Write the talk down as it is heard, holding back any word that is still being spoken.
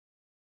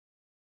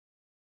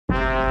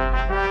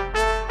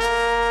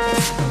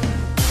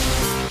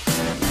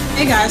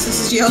Hey guys, this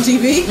is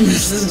GLGB.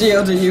 This is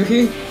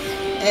GLG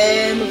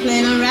And we're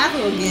playing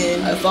Unravel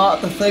again. I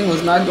thought the thing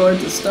was not going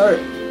to start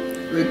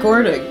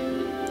recording.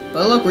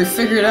 But look, we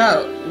figured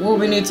out what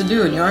we need to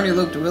do, and Yarny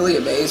looked really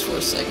amazed for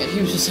a second. He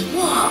was just like,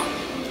 wow!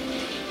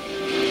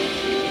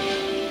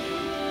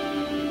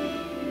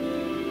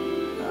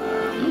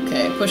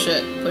 Okay, push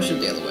it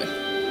the other way.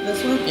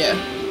 This one? Yeah.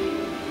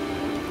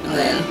 And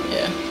then,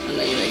 and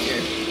then you make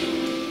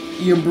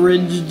your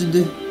bridged.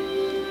 Okay,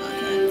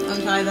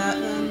 untie that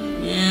then.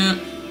 Yeah.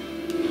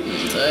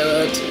 Untie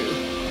that too.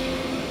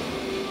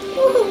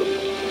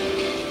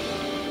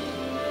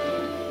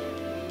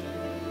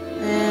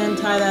 And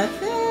tie that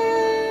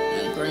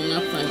there. And bring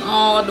nothing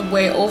all the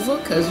way over,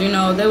 because, you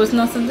know, there was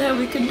nothing there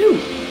we could do.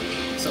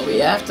 So we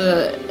have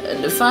to,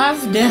 the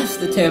 5 death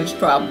attempts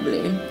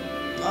probably.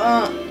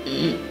 I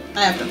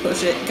have to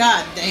push it.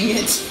 God dang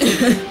it.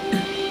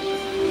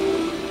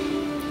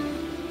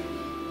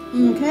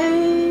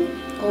 Okay.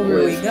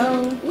 Over we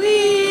go.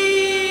 Whee!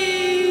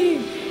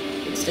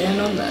 Let's stand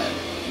on that.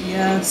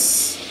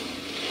 Yes.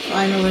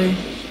 Finally.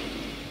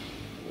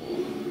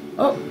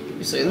 Oh,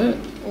 you see that?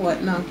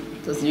 What? No.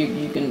 Because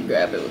you can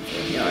grab it with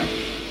your yarn.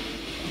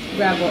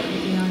 Grab what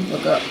with the yarn?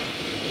 Look up.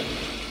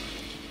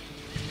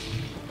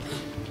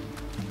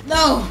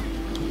 No!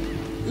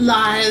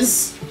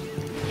 Lies.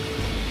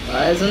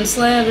 Lies and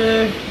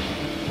slander.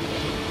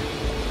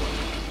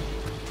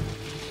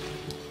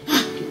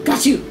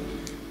 Got you!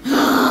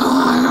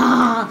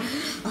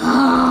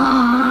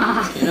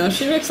 You know,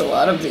 she makes a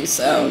lot of these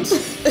sounds.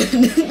 It's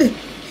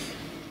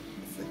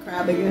the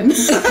crab again.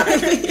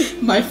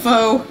 My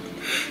foe.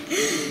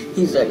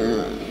 He's like,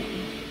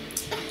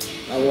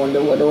 I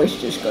wonder what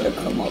oyster's gonna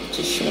come up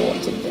to shore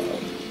today.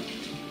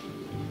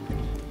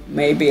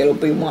 Maybe it'll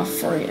be my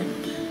friend.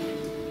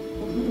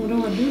 What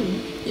do I do?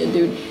 Yeah,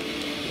 dude.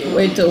 You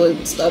wait till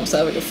it stops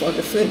having a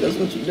fucking fit, that's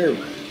what you do.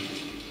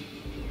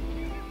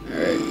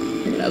 Alright,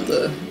 you're gonna have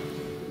to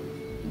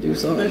do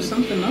something. There's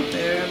something up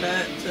there, I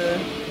bet, to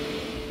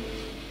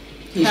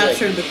He's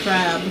capture like, the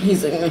crab.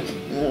 He's like,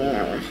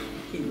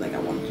 He's like, I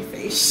want your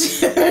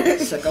face.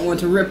 it's like, I want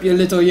to rip your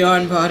little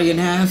yarn body in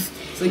half.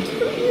 It's like,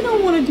 you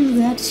don't want to do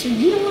that, sir.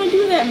 You don't want to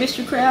do that,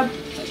 Mr. Crab.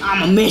 Like,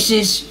 I'm a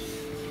Mrs.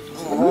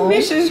 Oh.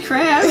 Mrs.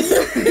 Crab.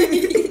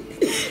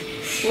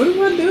 What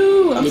do I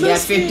do? I'm You so got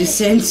scared. 50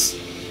 cents.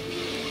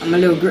 I'm a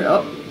little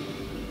girl. Oh.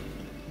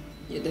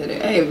 You did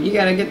it. Hey, you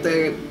gotta get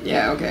the...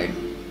 Yeah, okay.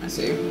 I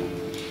see.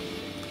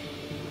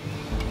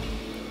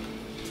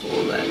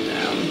 Pull that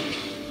down.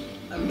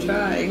 I'm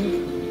trying.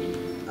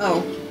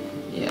 Oh.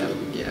 Yeah.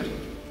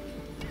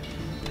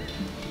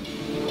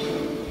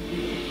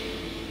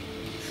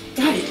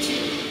 Got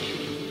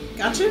it.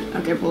 Gotcha?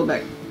 Okay, pull it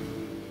back.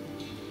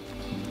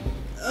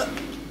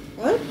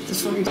 What?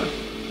 This fucking...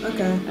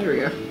 Okay. There we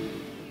go.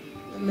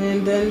 And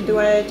then do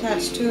I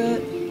attach to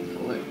it?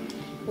 Pull it.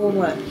 Pull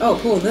what? Oh,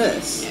 pull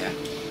this. Yeah.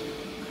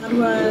 How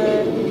do I...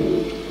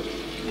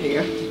 There you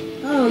go.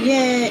 Oh,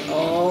 yay.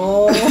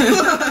 Oh.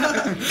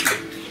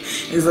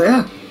 He's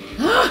like,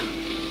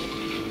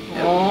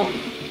 Oh.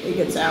 It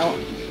gets out.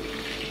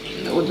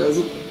 No, it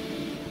doesn't.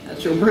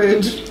 That's your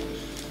bridge.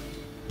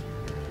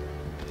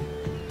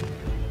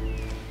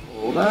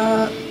 Pull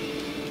that.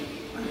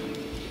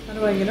 How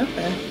do I get up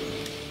there?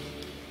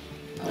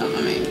 Oh,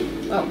 I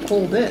mean... Oh,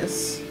 pull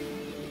this.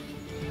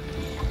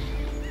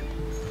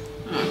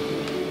 Huh.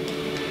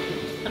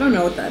 I don't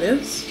know what that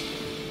is.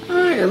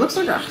 It looks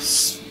like a...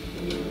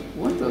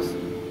 What the...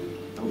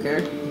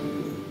 Okay.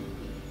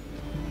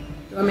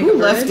 Do I make Who a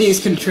bridge? left these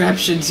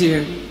contraptions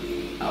here?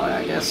 Oh,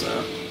 I guess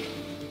so.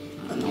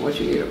 I don't know what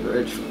you need a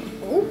bridge for.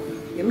 Oh,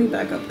 get me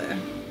back up there.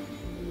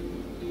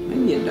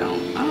 Maybe you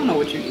don't. I don't know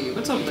what you need.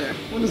 What's up there?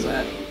 What is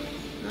that?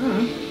 I don't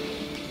know.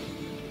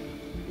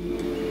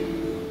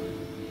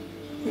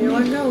 Here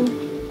I go.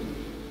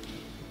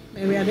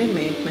 Maybe I did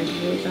make a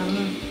bridge, I don't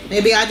know.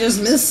 Maybe I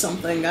just missed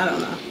something, I don't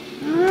know.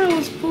 Alright,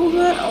 let's pull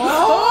that.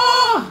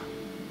 Oh!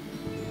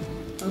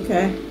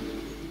 Okay.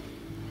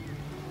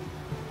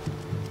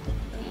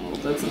 Oh,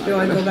 that's not Do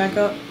I gonna- go back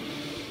up?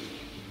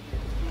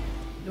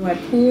 Do I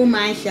pull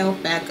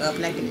myself back up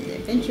like an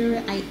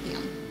adventurer I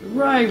am?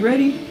 Right,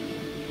 ready?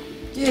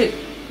 Get.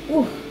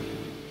 Ooh.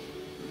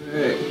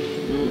 Alright.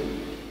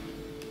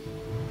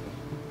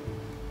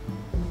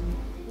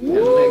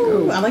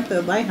 Ooh, I like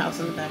the lighthouse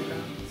in the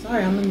background.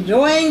 Sorry, I'm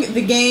enjoying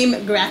the game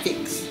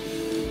graphics.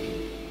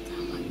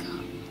 Oh my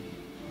god.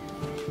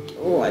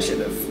 Oh, I should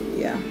have.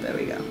 Yeah, there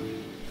we go.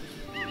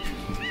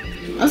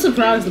 I'm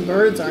surprised the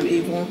birds aren't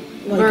evil.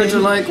 Birds are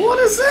like, what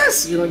is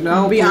this? You're like,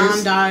 no, Beyond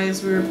please.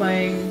 Dies we were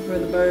playing where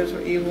the birds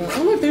were evil.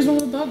 Oh look, there's a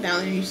little bug down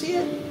there. You see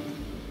it?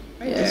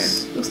 Right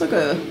Yes. Looks like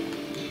a,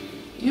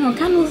 you know, it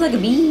kind of looks like a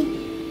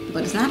bee,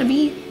 but it's not a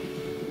bee.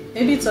 there.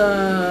 Maybe it's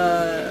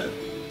a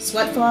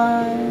sweat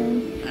fly.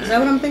 Is that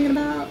what I'm thinking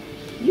about?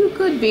 You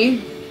could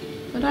be,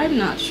 but I'm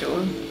not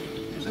sure.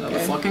 There's another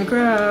Okay. fucking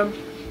crab.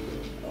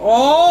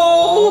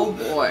 Oh!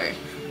 Boy.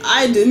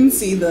 I didn't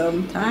see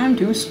them. Time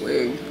to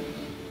swing.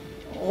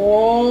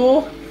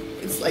 Oh!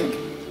 It's like,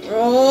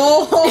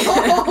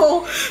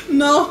 oh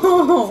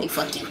no! Say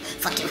fuck you.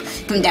 Fuck you.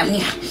 Come down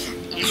here.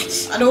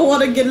 I don't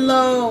want to get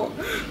low.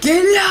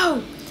 Get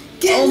low.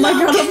 Get Oh low. my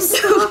god, Get I'm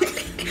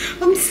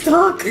stuck. I'm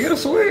stuck. You gotta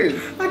swing.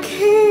 I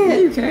can't. Yeah,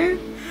 you can.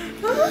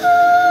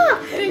 Ah,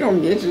 It ain't gonna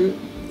get you.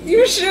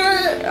 you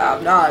sure?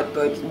 I'm not,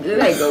 but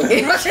it ain't gonna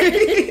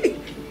get you.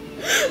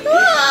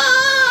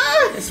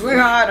 Ah, Swing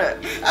harder.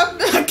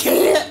 I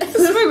can't.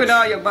 Swing with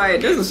all your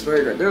might. There's a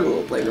stringer. There's a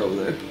little plate over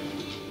there.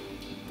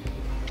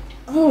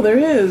 Oh, there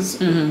is.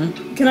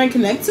 Mm-hmm. Can I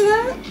connect to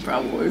that?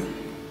 Probably.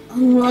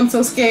 Oh, I'm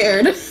so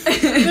scared.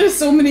 There's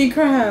so many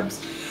crabs.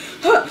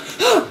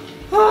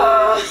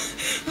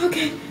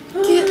 Okay.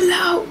 Get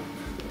low.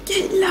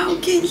 Get low.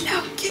 Get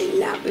low. Get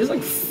low. There's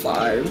like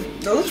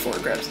 5. No, there's 4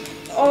 crabs.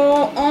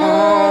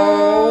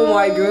 Oh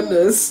my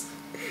goodness.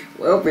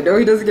 Well, we know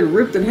he doesn't get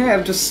ripped in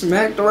half, just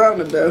smacked around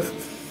to death.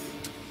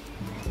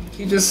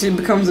 He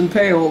becomes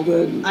impaled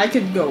and I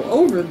could go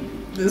over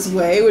this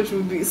way, which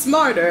would be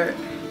smarter.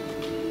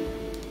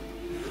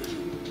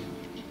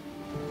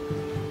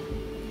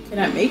 Can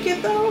I make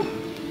it though?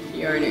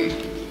 you already.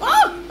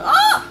 Oh!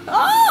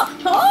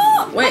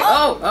 Wait,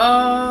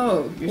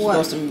 oh! You're What?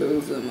 supposed to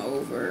move them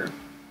over.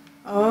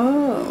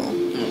 Oh.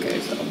 Okay,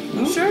 so.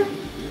 You sure?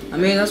 I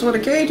mean, that's what a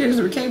cage is.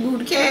 We can't move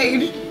the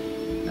cage.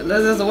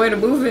 Unless there's a way to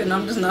move it, and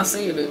I'm just not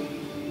seeing it.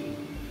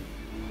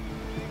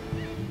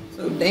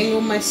 So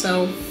dangle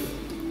myself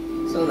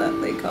so that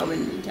they come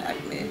and attack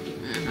me.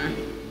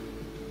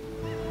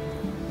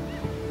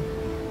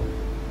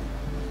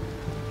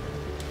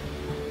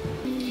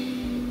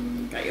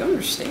 I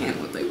understand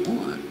what they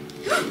want.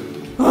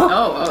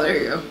 Oh, there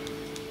you go.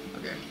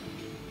 Okay.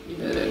 You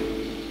did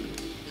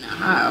it. Now,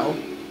 how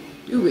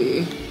do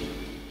we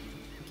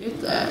get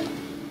that?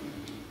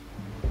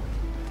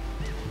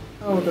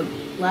 Oh, the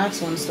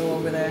last one's still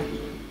over there.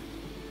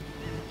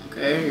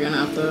 Okay, you're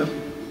gonna have to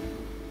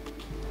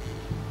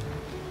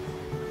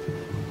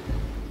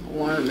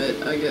warm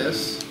it, I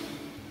guess.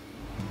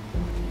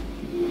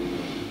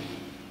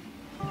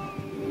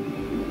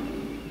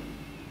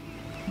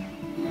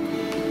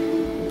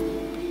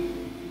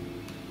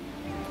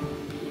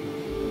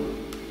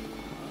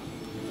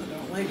 I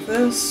don't like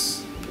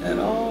this at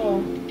all.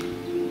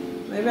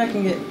 Maybe I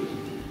can get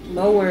a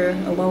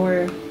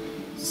lower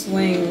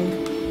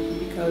swing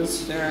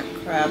because there aren't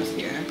crabs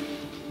here.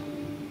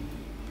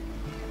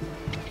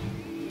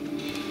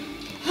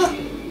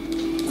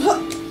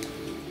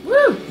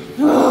 Woo!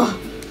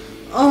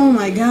 Oh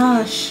my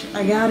gosh,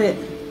 I got it.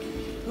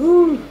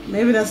 Ooh,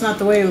 maybe that's not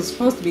the way it was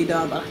supposed to be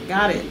done, but I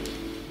got it.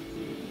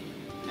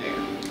 There.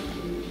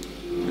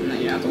 And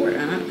then you have to work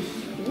on it.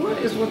 What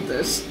is with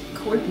this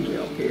quick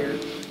jump here?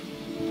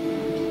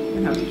 I'm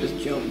gonna have to just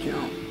jump.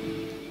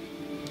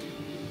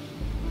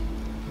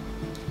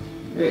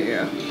 There you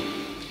go.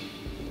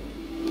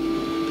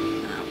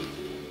 Now.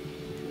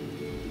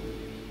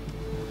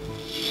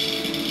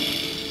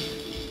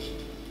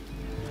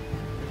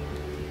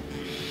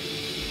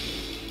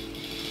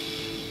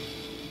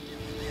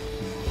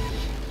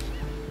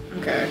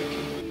 Okay.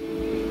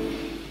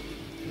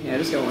 Yeah,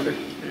 just go under. Yeah.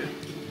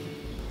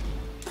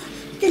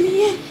 Get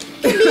me in!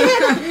 Get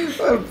me in!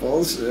 What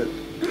bullshit.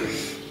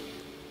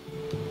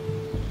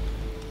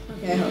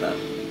 Okay, hold up.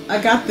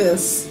 I got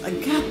this. I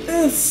got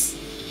this.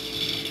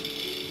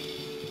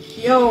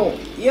 Yo!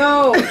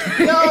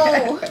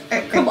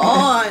 Come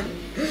on!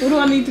 What do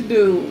I need to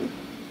do?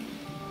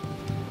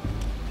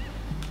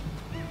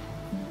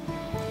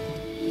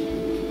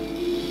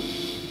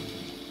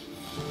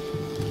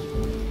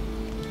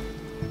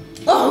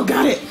 Oh,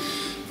 got it!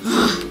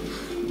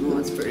 Oh,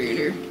 it's pretty in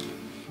here.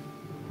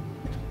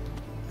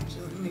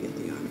 Actually, let me get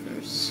the yarn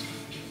first.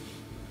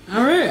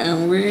 Alright,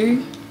 and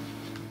we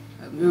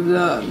have moved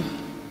on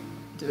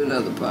to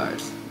another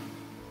part.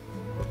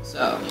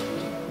 So,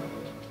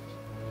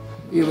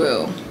 we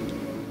will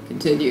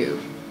continue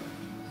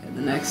in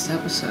the next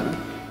episode.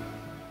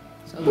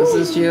 So this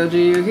is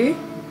GLG Yuki,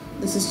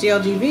 This is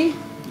GLGV.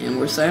 and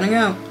we're signing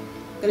out.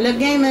 Good luck,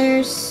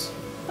 gamers!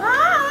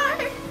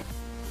 Bye!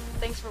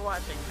 Thanks for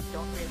watching.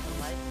 Don't forget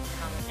to like,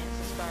 comment, and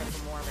subscribe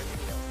for more of our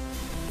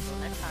videos. Until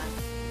next time,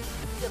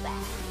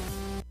 goodbye.